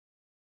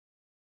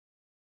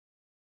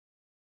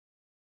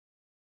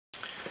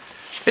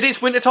It is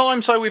winter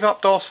time, so we've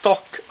upped our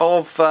stock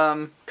of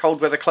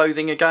cold weather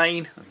clothing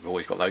again. We've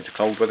always got loads of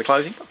cold weather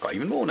clothing. I've got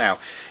even more now,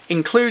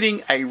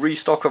 including a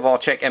restock of our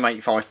Czech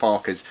M85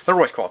 Parkas. They're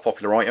always quite a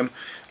popular item.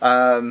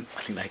 I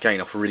think they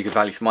again offer really good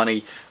value for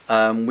money.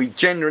 We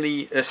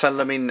generally sell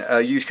them in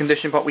used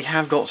condition, but we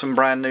have got some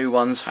brand new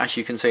ones, as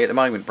you can see at the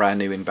moment, brand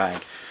new in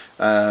bag.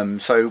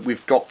 So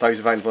we've got those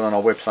available on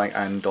our website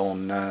and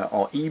on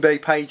our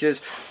eBay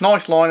pages.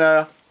 Nice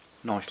liner.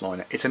 Nice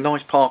liner. It's a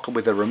nice Parker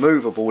with a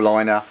removable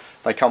liner.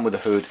 They come with a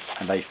hood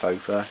and a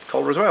faux fur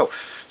collar as well.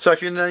 So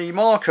if you're in the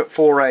market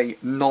for a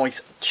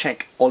nice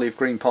Czech olive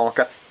green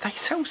Parker, they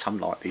sell some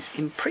like this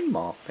in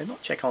Primark. They're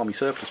not Czech Army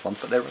surplus ones,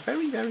 but they're a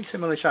very, very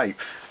similar shape.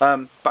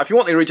 But if you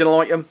want the original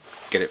item,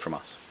 get it from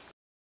us.